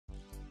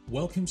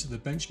Welcome to the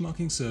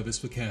benchmarking service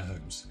for care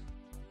homes.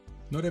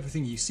 Not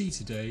everything you see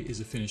today is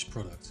a finished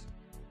product.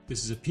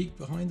 This is a peek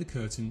behind the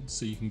curtain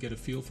so you can get a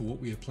feel for what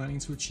we are planning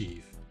to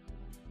achieve.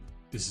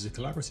 This is a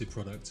collaborative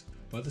product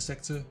by the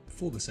sector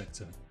for the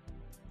sector.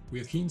 We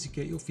are keen to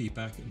get your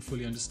feedback and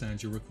fully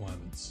understand your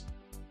requirements.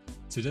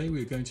 Today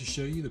we are going to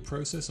show you the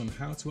process on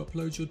how to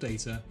upload your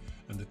data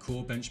and the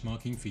core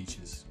benchmarking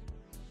features.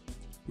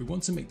 We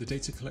want to make the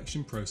data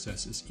collection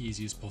process as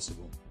easy as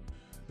possible.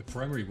 The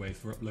primary way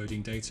for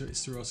uploading data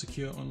is through our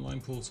secure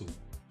online portal.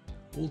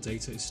 All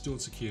data is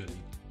stored securely.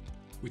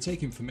 We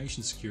take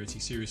information security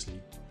seriously.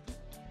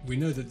 We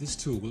know that this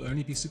tool will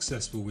only be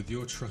successful with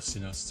your trust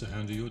in us to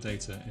handle your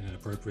data in an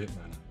appropriate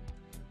manner.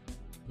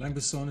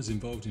 LaingBuisson is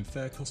involved in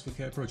fair cost for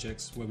care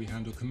projects where we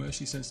handle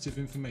commercially sensitive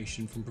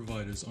information from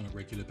providers on a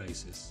regular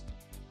basis.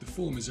 The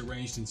form is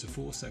arranged into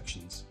 4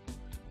 sections.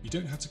 You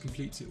don't have to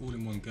complete it all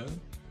in one go.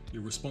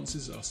 Your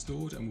responses are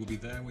stored and will be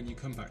there when you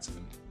come back to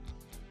them.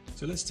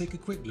 So let's take a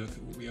quick look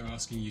at what we are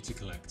asking you to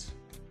collect.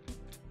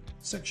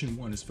 Section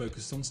 1 is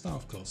focused on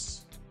staff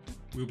costs.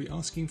 We'll be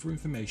asking for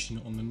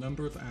information on the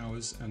number of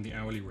hours and the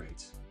hourly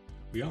rate.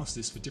 We ask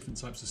this for different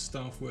types of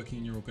staff working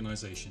in your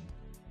organisation.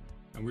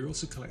 And we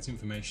also collect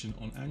information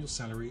on annual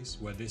salaries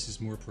where this is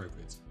more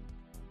appropriate.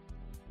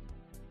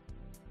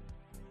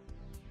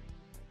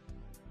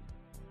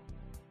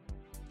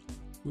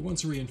 We want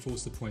to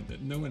reinforce the point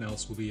that no one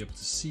else will be able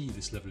to see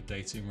this level of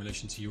data in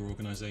relation to your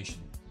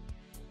organisation.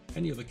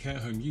 Any other care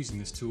home using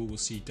this tool will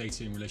see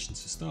data in relation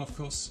to staff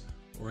costs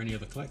or any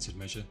other collected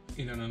measure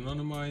in an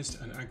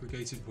anonymised and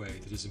aggregated way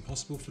that is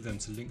impossible for them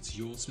to link to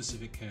your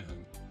specific care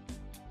home.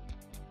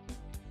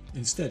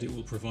 Instead, it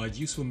will provide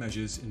useful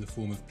measures in the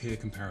form of peer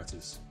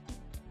comparators.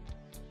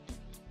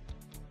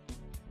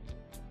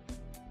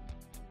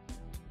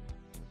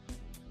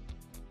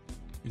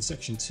 In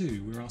Section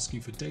 2, we're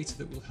asking for data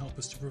that will help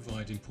us to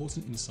provide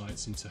important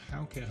insights into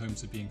how care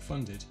homes are being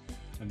funded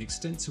and the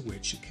extent to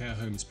which a care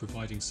home is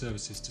providing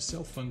services to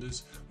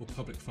self-funders or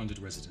public-funded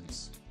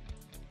residents.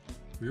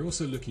 We are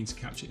also looking to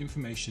capture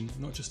information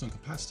not just on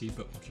capacity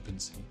but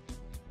occupancy.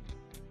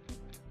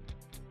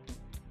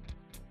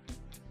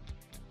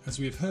 As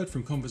we have heard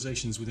from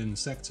conversations within the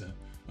sector,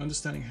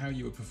 understanding how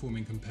you are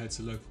performing compared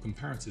to local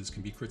comparators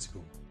can be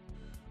critical.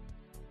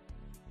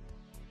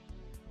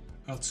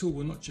 Our tool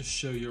will not just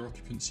show your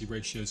occupancy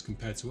ratios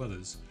compared to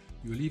others,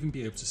 you will even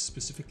be able to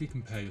specifically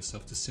compare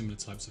yourself to similar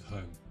types of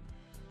home.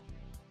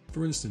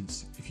 For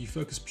instance, if you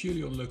focus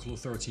purely on local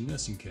authority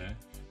nursing care,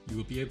 you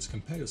will be able to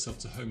compare yourself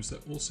to homes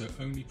that also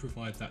only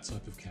provide that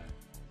type of care.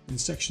 In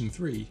Section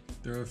 3,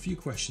 there are a few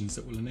questions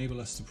that will enable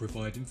us to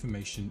provide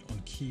information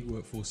on key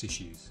workforce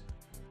issues.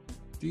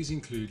 These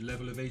include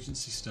level of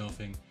agency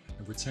staffing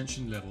and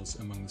retention levels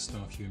among the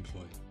staff you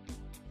employ.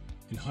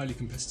 In highly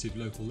competitive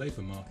local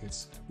labour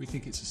markets, we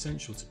think it's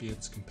essential to be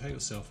able to compare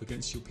yourself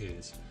against your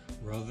peers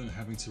rather than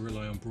having to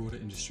rely on broader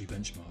industry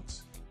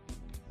benchmarks.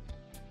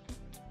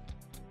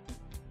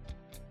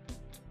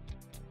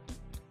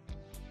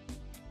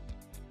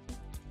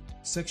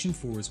 Section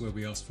 4 is where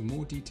we ask for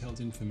more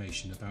detailed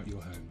information about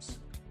your homes.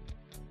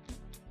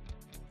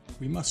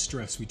 We must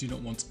stress we do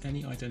not want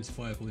any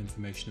identifiable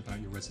information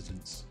about your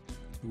residents,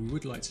 but we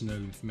would like to know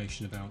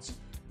information about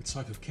the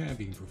type of care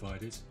being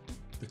provided,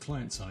 the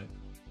client type,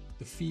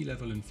 the fee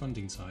level and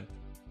funding type,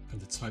 and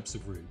the types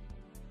of room.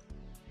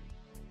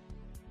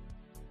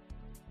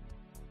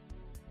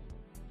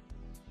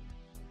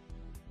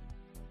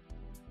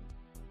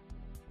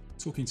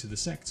 Talking to the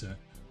sector,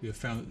 we have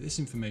found that this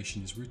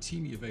information is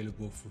routinely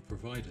available for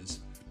providers,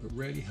 but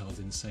rarely held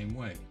in the same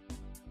way.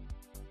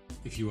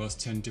 If you ask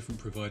 10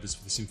 different providers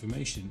for this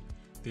information,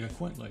 they are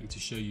quite likely to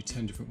show you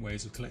 10 different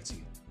ways of collecting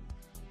it.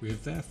 We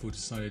have therefore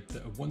decided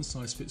that a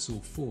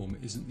one-size-fits-all form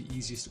isn't the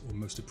easiest or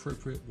most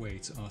appropriate way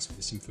to ask for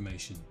this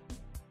information.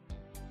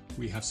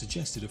 We have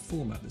suggested a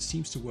format that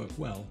seems to work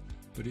well,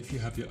 but if you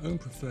have your own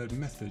preferred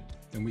method,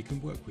 then we can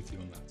work with you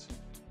on that.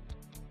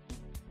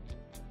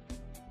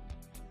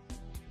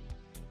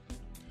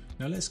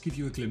 Now let's give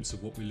you a glimpse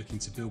of what we're looking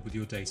to build with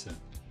your data.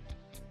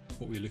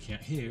 What we're looking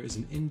at here is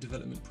an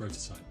in-development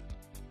prototype.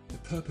 The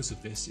purpose of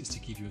this is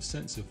to give you a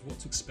sense of what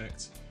to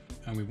expect,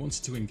 and we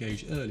wanted to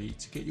engage early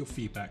to get your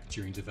feedback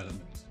during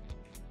development.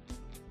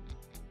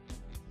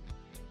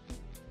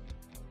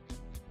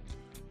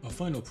 Our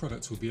final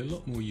product will be a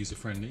lot more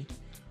user-friendly.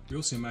 We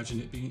also imagine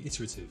it being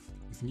iterative,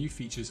 with new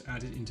features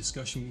added in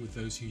discussion with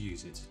those who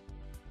use it.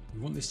 We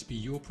want this to be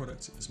your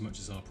product as much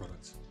as our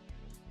product.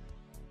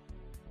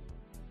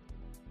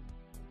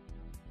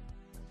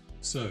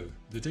 So,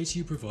 the data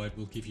you provide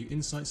will give you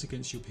insights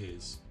against your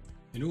peers.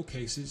 In all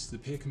cases, the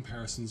peer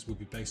comparisons will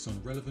be based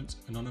on relevant,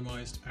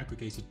 anonymised,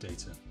 aggregated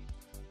data.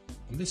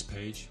 On this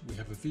page, we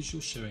have a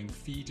visual showing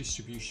fee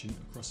distribution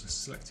across a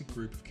selected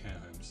group of care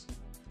homes,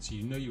 so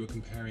you know you are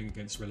comparing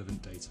against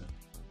relevant data.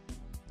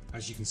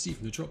 As you can see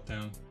from the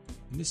drop-down,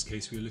 in this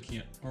case we are looking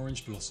at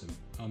Orange Blossom,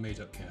 our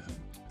made-up care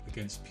home,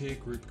 against peer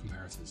group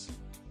comparators.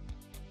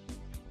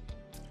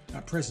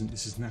 At present,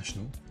 this is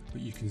national,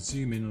 but you can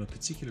zoom in on a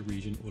particular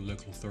region or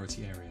local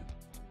authority area.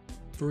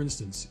 For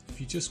instance,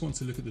 if you just want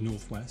to look at the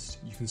Northwest,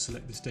 you can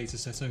select this data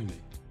set only.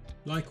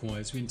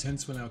 Likewise, we intend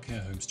to allow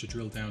care homes to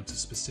drill down to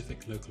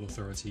specific local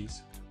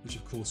authorities, which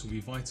of course will be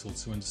vital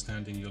to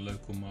understanding your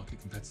local market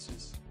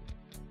competitors.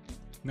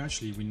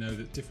 Naturally, we know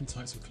that different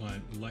types of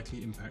client will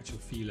likely impact your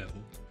fee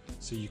level,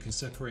 so you can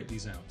separate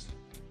these out.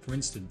 For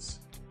instance,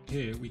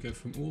 here we go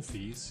from all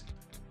fees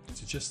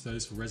to just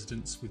those for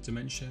residents with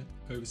dementia,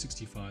 over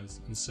 65s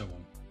and so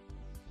on.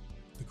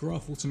 The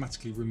graph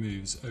automatically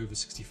removes over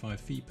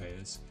 65 fee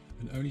payers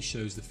and only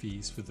shows the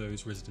fees for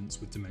those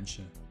residents with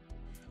dementia.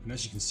 And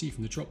as you can see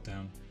from the drop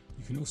down,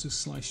 you can also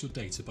slice your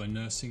data by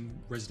nursing,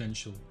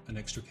 residential and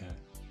extra care.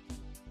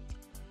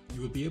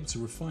 You will be able to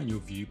refine your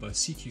view by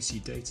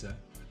CQC data,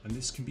 and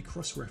this can be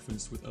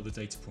cross-referenced with other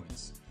data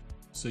points.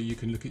 So you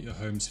can look at your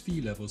home's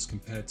fee levels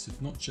compared to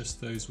not just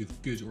those with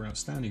good or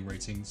outstanding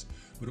ratings,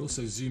 but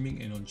also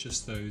zooming in on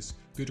just those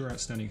good or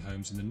outstanding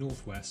homes in the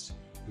Northwest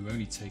who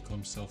only take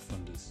on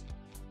self-funders.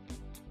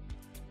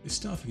 If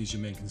staffing is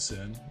your main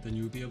concern, then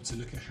you will be able to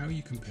look at how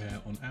you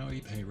compare on hourly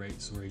pay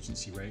rates or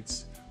agency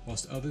rates,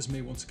 whilst others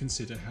may want to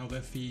consider how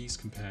their fees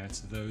compare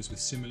to those with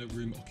similar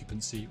room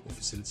occupancy or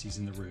facilities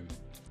in the room.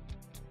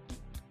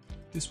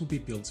 This will be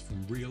built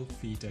from real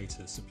fee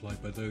data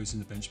supplied by those in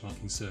the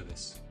benchmarking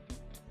service.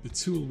 The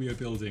tool we are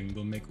building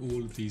will make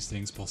all of these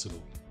things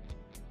possible.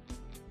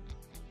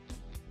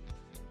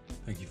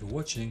 Thank you for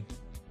watching.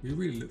 We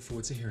really look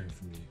forward to hearing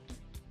from you.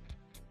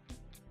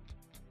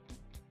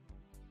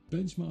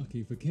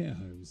 Benchmarking for Care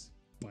Homes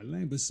by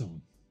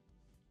LaingBuisson.